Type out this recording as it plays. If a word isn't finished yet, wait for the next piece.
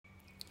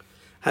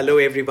Hello,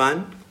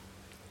 everyone.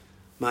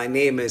 My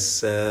name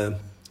is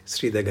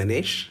Sridhar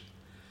Ganesh,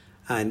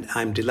 and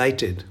I'm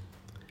delighted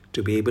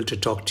to be able to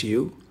talk to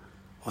you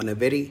on a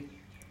very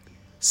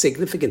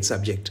significant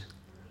subject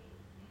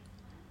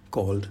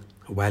called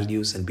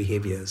values and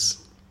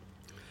behaviors.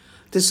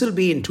 This will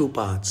be in two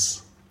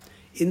parts.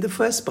 In the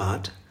first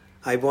part,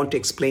 I want to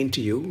explain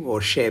to you or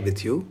share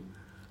with you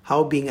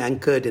how being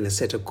anchored in a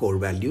set of core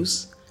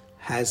values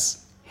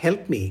has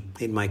helped me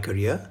in my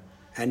career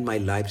and my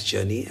life's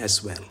journey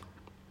as well.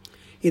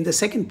 In the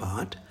second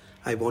part,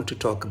 I want to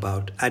talk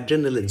about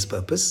adrenaline's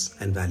purpose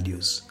and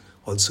values,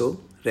 also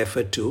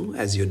referred to,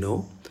 as you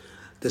know,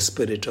 the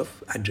spirit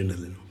of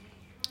adrenaline.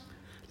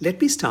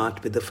 Let me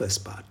start with the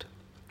first part.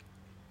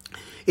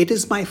 It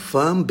is my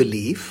firm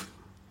belief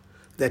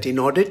that in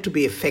order to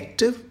be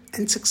effective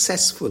and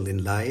successful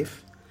in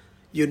life,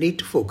 you need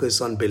to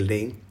focus on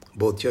building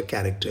both your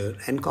character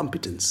and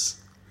competence.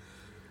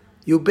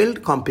 You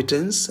build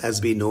competence, as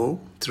we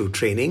know, through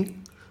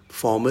training,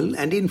 formal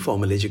and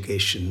informal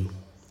education.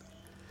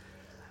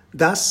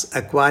 Thus,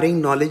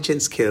 acquiring knowledge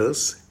and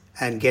skills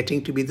and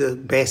getting to be the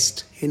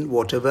best in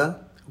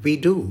whatever we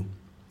do.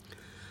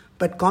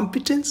 But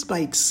competence by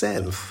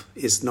itself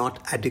is not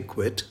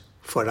adequate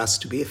for us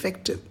to be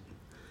effective.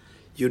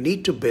 You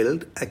need to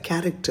build a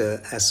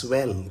character as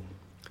well.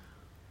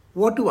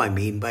 What do I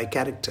mean by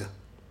character?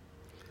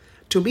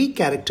 To me,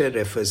 character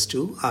refers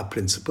to our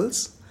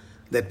principles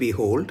that we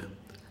hold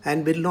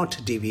and will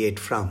not deviate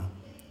from.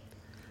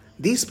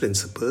 These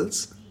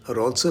principles are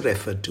also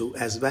referred to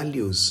as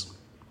values.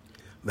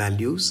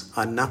 Values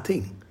are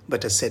nothing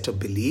but a set of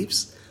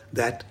beliefs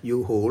that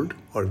you hold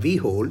or we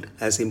hold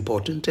as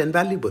important and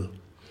valuable,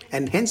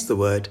 and hence the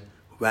word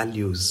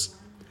values.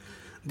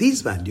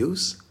 These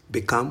values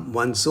become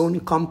one's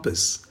own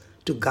compass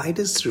to guide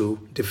us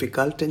through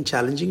difficult and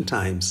challenging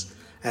times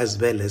as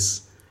well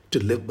as to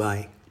live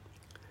by.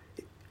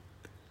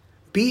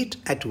 Be it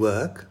at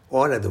work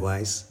or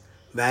otherwise,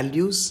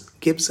 values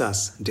gives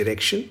us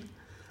direction.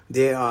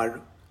 They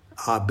are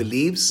our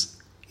beliefs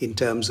in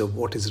terms of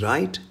what is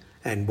right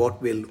and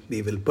what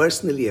we will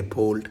personally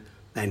uphold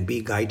and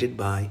be guided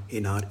by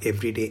in our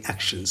everyday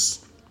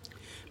actions.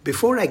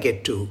 Before I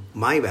get to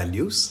my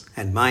values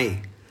and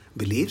my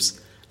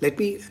beliefs, let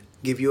me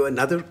give you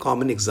another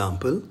common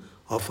example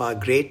of our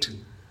great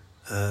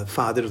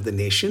father of the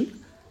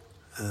nation,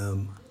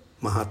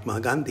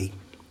 Mahatma Gandhi.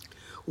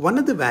 One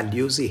of the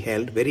values he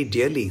held very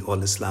dearly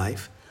all his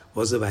life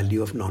was the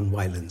value of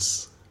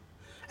non-violence.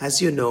 As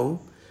you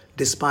know,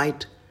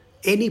 despite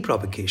any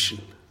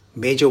provocation,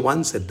 major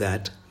ones at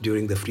that,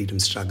 during the freedom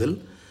struggle,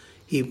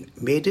 he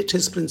made it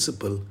his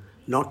principle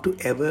not to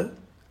ever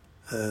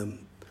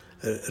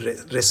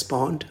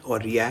respond or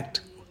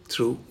react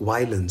through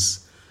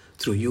violence,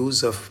 through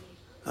use of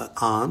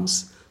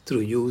arms,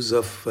 through use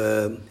of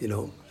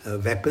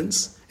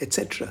weapons,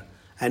 etc.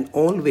 And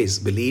always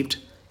believed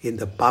in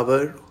the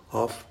power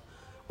of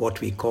what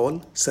we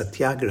call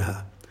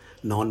satyagraha,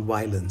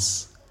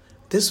 non-violence.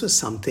 This was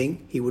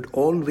something he would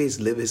always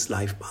live his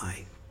life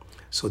by.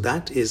 So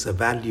that is a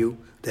value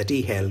that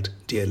he held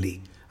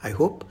dearly. I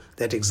hope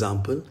that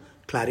example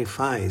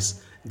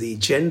clarifies the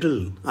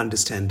general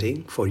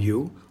understanding for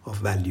you of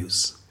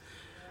values.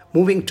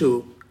 Moving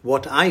to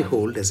what I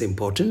hold as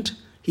important,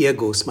 here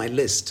goes my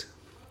list.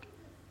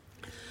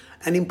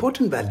 An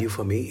important value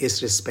for me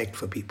is respect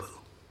for people.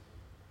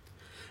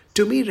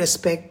 To me,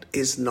 respect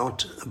is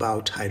not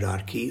about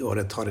hierarchy or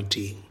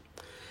authority.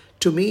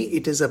 To me,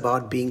 it is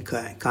about being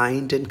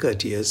kind and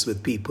courteous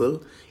with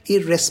people,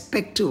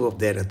 irrespective of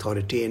their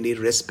authority and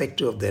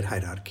irrespective of their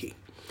hierarchy.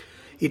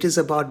 It is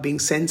about being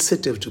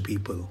sensitive to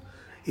people.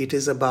 It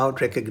is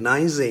about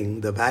recognizing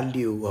the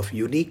value of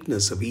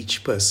uniqueness of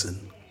each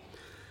person.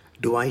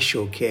 Do I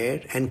show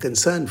care and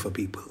concern for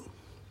people?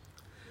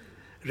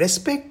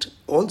 Respect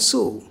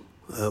also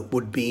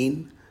would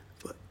mean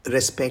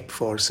respect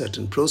for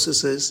certain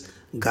processes,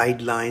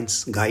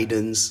 guidelines,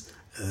 guidance,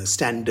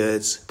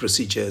 standards,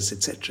 procedures,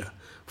 etc.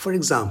 For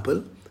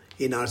example,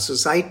 in our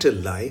societal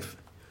life,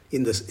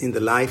 in the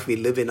life we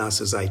live in our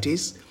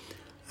societies,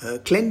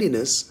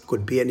 cleanliness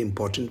could be an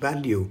important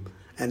value.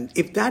 And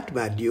if that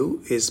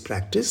value is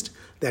practiced,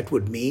 that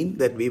would mean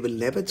that we will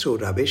never throw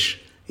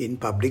rubbish in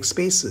public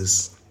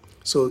spaces.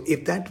 So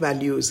if that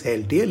value is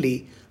held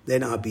dearly,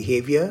 then our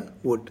behavior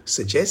would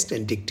suggest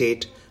and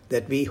dictate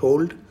that we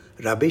hold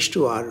rubbish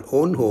to our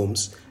own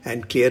homes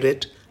and clear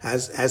it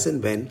as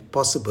and when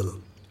possible,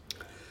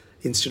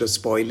 instead of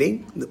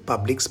spoiling the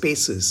public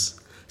spaces.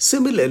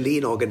 Similarly,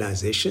 in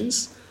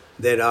organizations,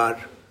 there are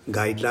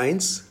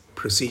guidelines,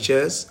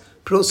 procedures,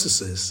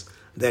 processes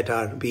that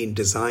are being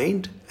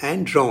designed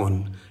and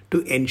drawn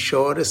to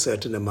ensure a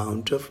certain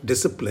amount of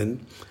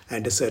discipline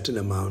and a certain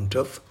amount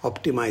of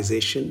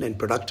optimization and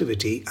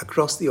productivity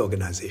across the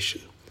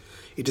organization.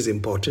 It is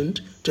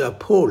important to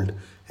uphold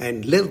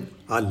and live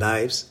our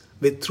lives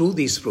through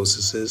these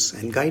processes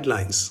and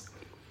guidelines.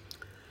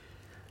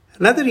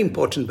 Another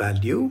important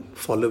value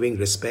following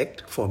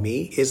respect for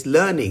me is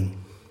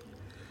learning.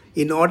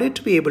 In order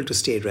to be able to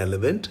stay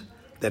relevant,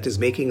 that is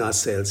making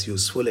ourselves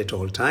useful at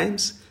all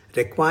times,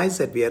 requires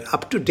that we are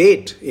up to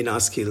date in our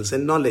skills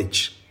and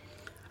knowledge.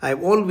 I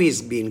have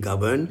always been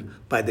governed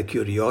by the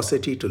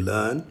curiosity to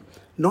learn,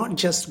 not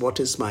just what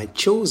is my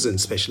chosen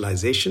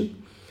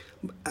specialization,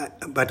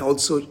 but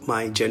also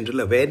my general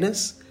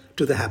awareness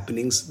to the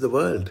happenings of the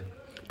world.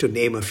 To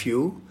name a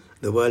few,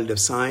 the world of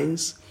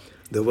science,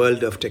 the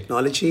world of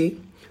technology,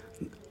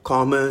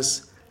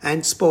 commerce,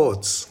 and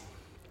sports.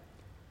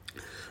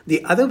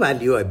 The other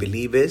value I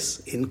believe is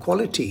in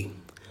quality.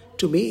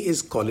 To me,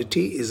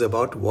 quality is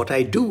about what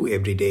I do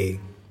every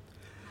day,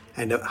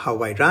 and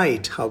how I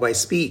write, how I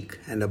speak,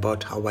 and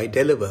about how I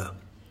deliver.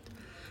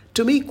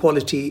 To me,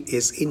 quality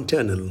is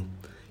internal.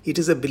 It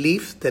is a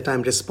belief that I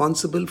am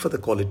responsible for the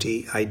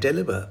quality I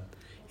deliver.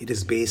 It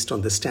is based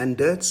on the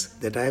standards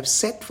that I have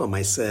set for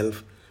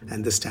myself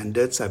and the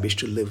standards I wish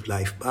to live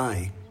life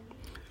by.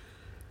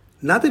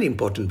 Another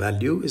important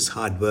value is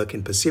hard work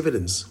and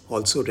perseverance,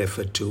 also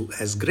referred to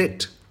as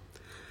grit.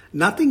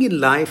 Nothing in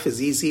life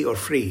is easy or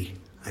free.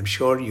 I'm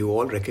sure you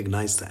all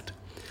recognize that.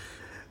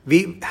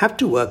 We have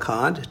to work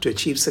hard to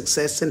achieve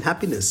success and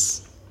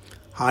happiness.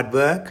 Hard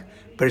work,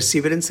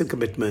 perseverance, and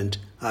commitment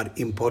are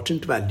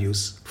important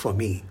values for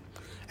me.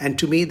 And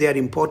to me, they are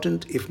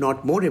important, if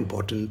not more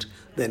important,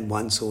 than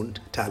one's own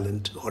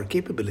talent or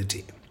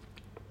capability.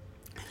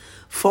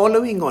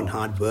 Following on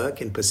hard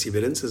work and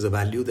perseverance is a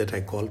value that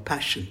I call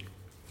passion.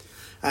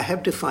 I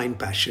have defined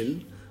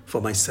passion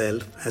for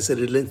myself as a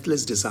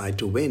relentless desire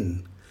to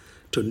win,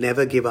 to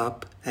never give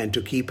up, and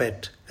to keep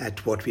at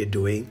what we are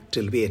doing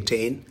till we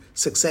attain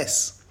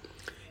success.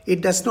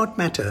 It does not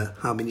matter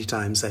how many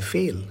times I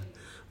fail,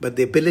 but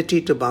the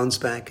ability to bounce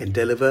back and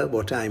deliver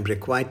what I am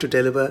required to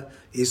deliver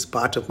is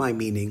part of my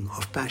meaning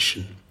of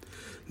passion.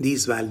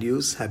 These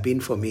values have been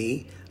for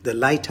me the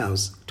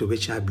lighthouse to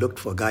which I have looked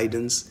for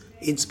guidance,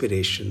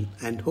 inspiration,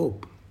 and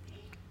hope.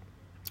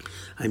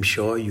 I'm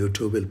sure you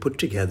too will put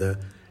together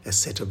a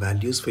set of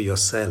values for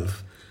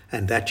yourself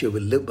and that you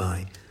will live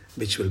by,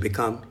 which will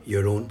become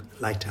your own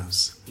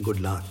lighthouse.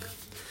 Good luck.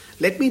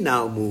 Let me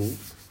now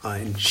move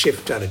and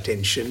shift our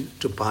attention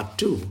to part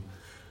 2,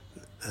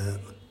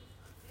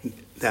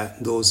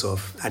 those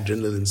of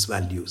adrenaline's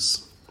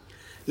values.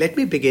 Let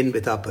me begin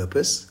with our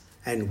purpose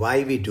and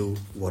why we do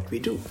what we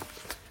do.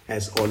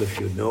 As all of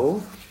you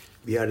know,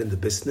 we are in the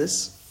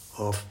business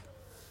of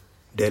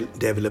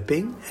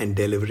developing and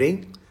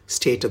delivering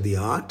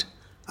state-of-the-art,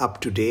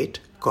 up-to-date,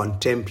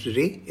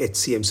 contemporary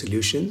HCM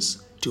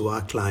solutions to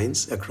our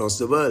clients across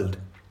the world.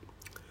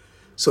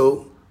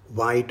 So,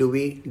 why do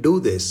we do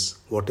this?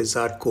 What is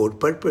our core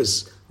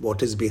purpose?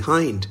 What is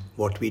behind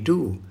what we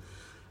do?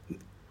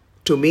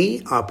 To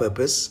me, our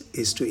purpose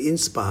is to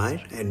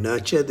inspire and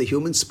nurture the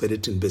human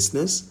spirit in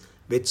business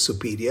with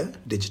superior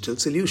digital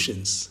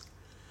solutions.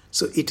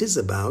 So it is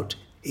about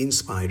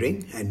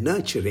inspiring and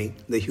nurturing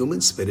the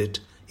human spirit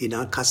in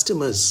our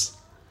customers,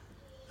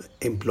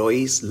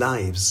 employees'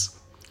 lives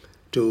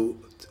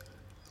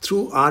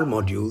through our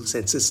modules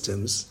and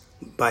systems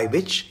by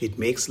which it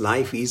makes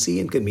life easy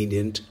and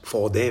convenient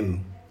for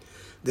them.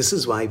 This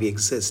is why we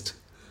exist.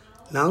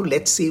 Now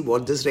let's see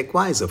what this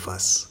requires of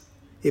us,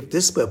 if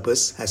this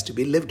purpose has to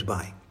be lived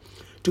by.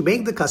 To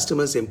make the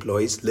customers'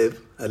 employees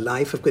live a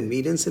life of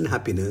convenience and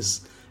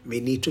happiness, we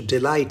need to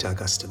delight our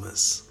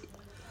customers.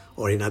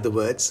 Or in other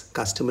words,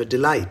 customer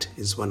delight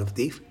is one of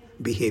the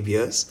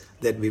behaviors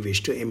that we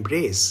wish to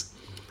embrace.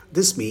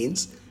 This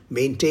means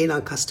maintain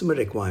our customer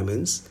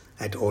requirements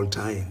at all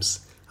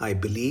times. I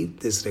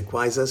believe this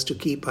requires us to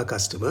keep our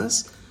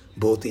customers,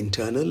 both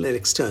internal and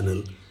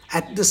external,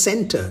 at the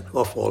center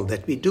of all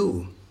that we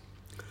do.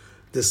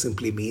 This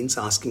simply means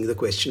asking the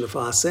question of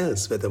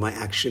ourselves whether my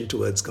action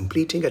towards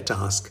completing a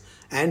task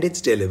and its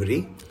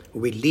delivery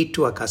will lead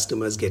to our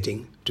customers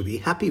getting to be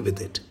happy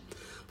with it.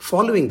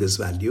 Following this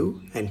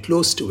value and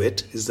close to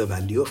it is the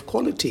value of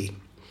quality.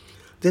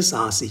 This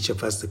asks each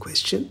of us the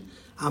question,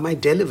 am I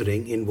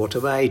delivering in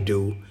whatever I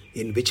do,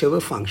 in whichever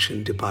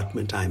function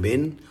department I'm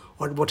in,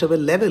 or whatever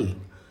level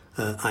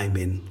I'm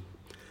in,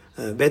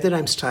 whether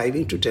I'm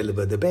striving to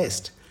deliver the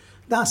best.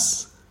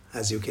 Thus,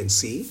 as you can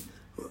see,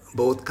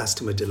 both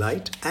customer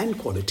delight and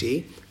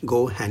quality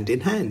go hand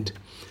in hand.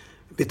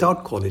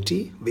 Without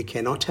quality, we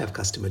cannot have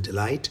customer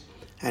delight,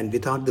 and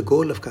without the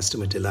goal of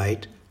customer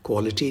delight,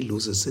 quality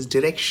loses its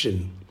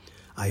direction.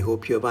 I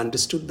hope you have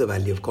understood the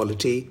value of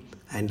quality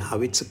and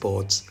how it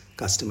supports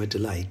customer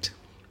delight.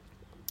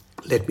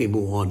 Let me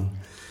move on.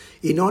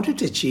 In order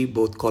to achieve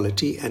both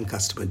quality and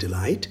customer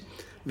delight,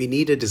 we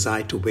need a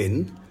desire to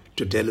win,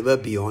 to deliver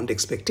beyond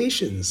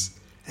expectations,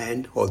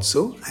 and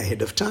also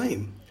ahead of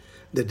time.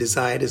 This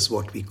desire is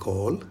what we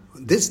call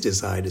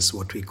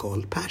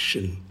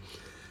passion,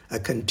 a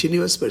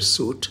continuous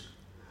pursuit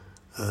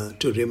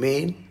to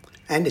remain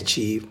and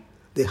achieve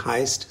the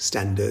highest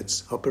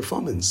standards of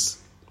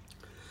performance.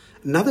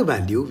 Another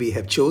value we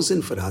have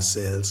chosen for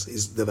ourselves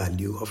is the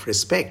value of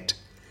respect.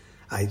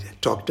 I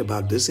talked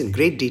about this in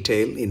great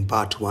detail in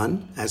part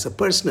 1 as a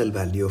personal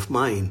value of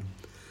mine.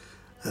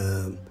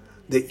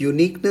 The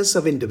uniqueness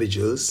of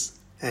individuals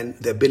and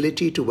the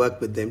ability to work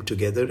with them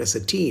together as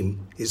a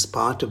team is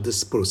part of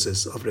this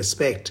process of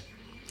respect.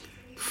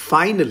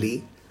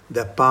 Finally,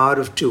 The power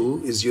of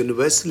two is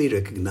universally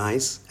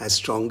recognized as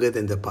stronger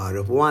than the power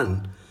of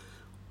one.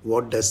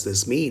 What does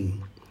this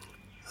mean?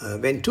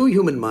 When two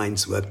human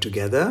minds work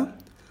together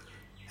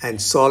and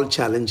solve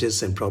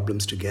challenges and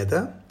problems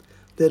together,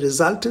 the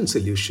resultant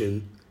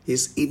solution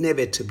is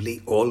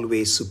inevitably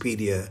always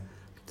superior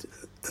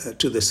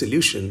to the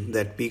solution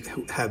that we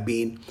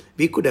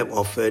could have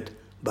offered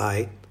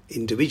by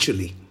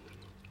individually.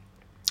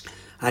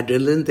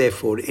 Adrenaline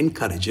therefore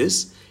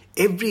encourages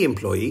every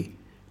employee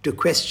to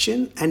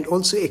question and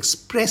also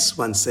express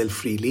oneself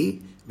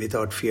freely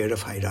without fear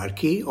of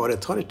hierarchy or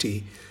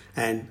authority,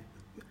 and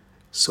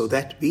so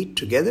that we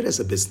together as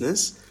a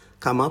business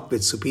come up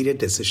with superior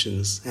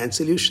decisions and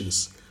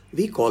solutions.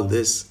 We call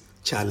this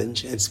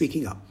challenge and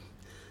speaking up.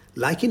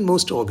 Like in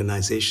most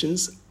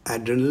organizations,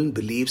 Adrenaline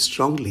believes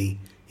strongly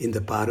in the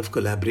power of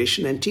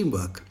collaboration and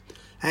teamwork.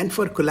 And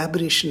for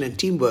collaboration and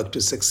teamwork to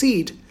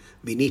succeed,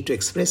 we need to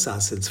express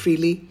ourselves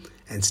freely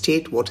and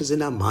state what is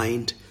in our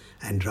mind,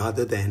 and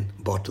rather than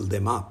bottle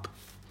them up.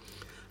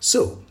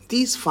 So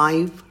these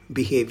 5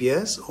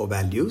 behaviors or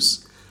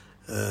values,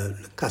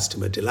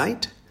 customer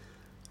delight,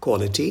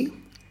 quality,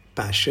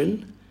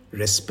 passion,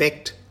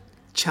 respect,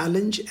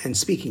 challenge, and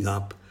speaking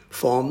up,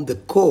 form the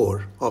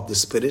core of the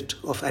spirit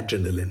of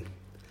Adrenaline.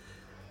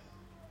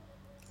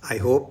 I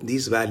hope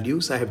these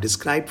values I have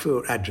described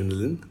for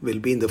Adrenaline will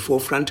be in the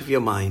forefront of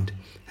your mind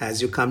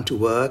as you come to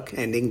work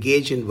and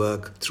engage in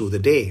work through the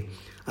day.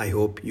 I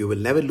hope you will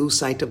never lose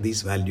sight of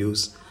these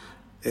values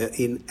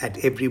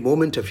at every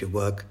moment of your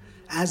work,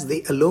 as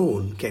they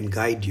alone can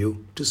guide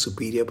you to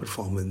superior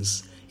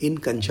performance in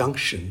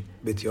conjunction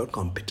with your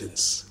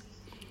competence.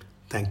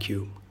 Thank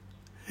you,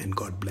 and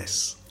God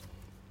bless.